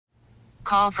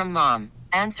Call from mom.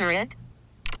 Answer it.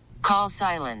 Call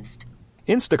silenced.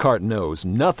 Instacart knows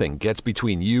nothing gets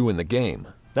between you and the game.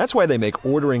 That's why they make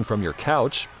ordering from your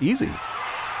couch easy.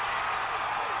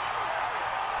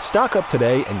 Stock up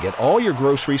today and get all your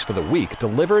groceries for the week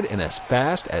delivered in as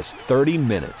fast as 30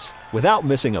 minutes without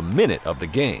missing a minute of the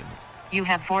game. You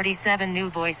have 47 new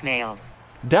voicemails.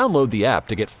 Download the app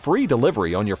to get free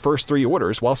delivery on your first 3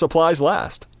 orders while supplies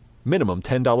last. Minimum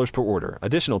 $10 per order.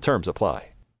 Additional terms apply.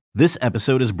 This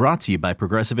episode is brought to you by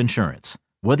Progressive Insurance.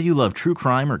 Whether you love true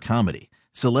crime or comedy,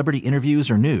 celebrity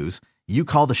interviews or news, you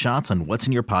call the shots on what's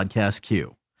in your podcast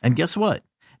queue. And guess what?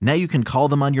 Now you can call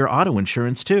them on your auto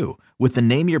insurance too with the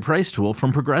Name Your Price tool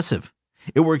from Progressive.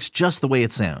 It works just the way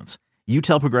it sounds. You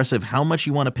tell Progressive how much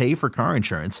you want to pay for car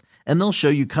insurance, and they'll show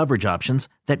you coverage options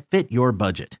that fit your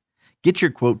budget. Get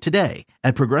your quote today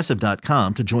at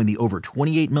Progressive.com to join the over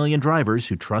 28 million drivers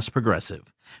who trust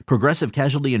Progressive. Progressive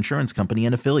Casualty Insurance Company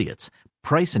and Affiliates.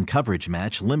 Price and coverage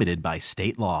match limited by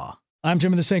state law. I'm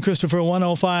Jim in the St. Christopher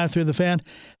 105 through the Fan.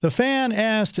 The Fan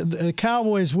asked the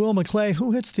Cowboys' Will McClay,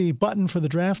 who hits the button for the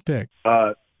draft pick?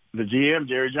 The GM,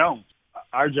 Jerry Jones.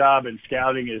 Our job in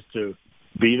scouting is to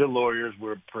be the lawyers.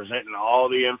 We're presenting all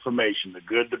the information, the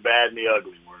good, the bad, and the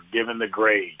ugly. We're giving the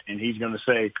grade. And he's going to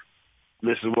say,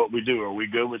 this is what we do. Are we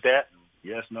good with that?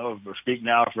 Yes, no, or speak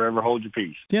now or forever hold your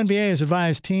peace. The NBA has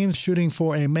advised teams shooting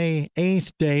for a May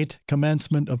 8th date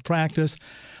commencement of practice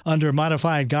under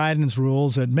modified guidance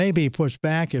rules that may be pushed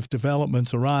back if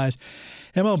developments arise.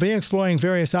 MLB exploring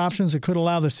various options that could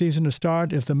allow the season to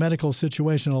start if the medical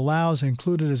situation allows.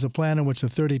 Included is a plan in which the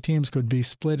 30 teams could be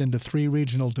split into 3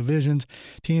 regional divisions.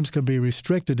 Teams could be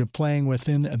restricted to playing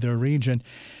within their region.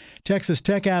 Texas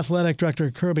Tech Athletic Director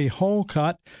Kirby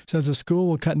Holcutt says the school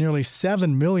will cut nearly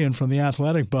 $7 million from the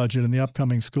athletic budget in the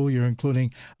upcoming school year,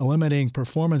 including eliminating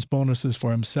performance bonuses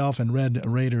for himself and Red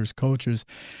Raiders coaches.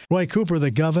 Roy Cooper, the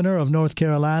governor of North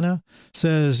Carolina,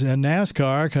 says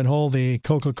NASCAR can hold the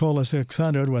Coca-Cola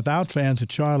 600 without fans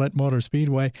at Charlotte Motor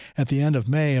Speedway at the end of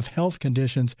May if health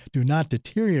conditions do not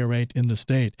deteriorate in the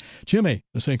state. Jimmy,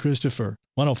 the St. Christopher,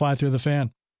 105 through the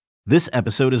Fan. This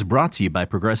episode is brought to you by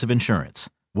Progressive Insurance.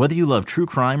 Whether you love true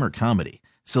crime or comedy,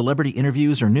 celebrity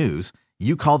interviews or news,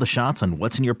 you call the shots on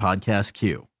what's in your podcast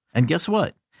queue. And guess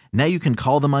what? Now you can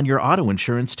call them on your auto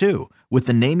insurance too with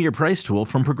the Name Your Price tool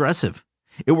from Progressive.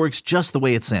 It works just the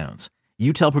way it sounds.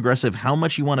 You tell Progressive how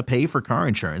much you want to pay for car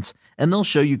insurance, and they'll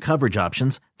show you coverage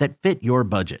options that fit your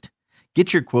budget.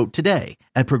 Get your quote today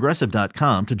at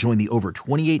Progressive.com to join the over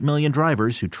 28 million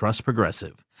drivers who trust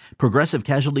Progressive. Progressive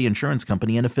Casualty Insurance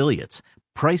Company and Affiliates.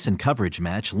 Price and coverage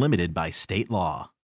match limited by state law.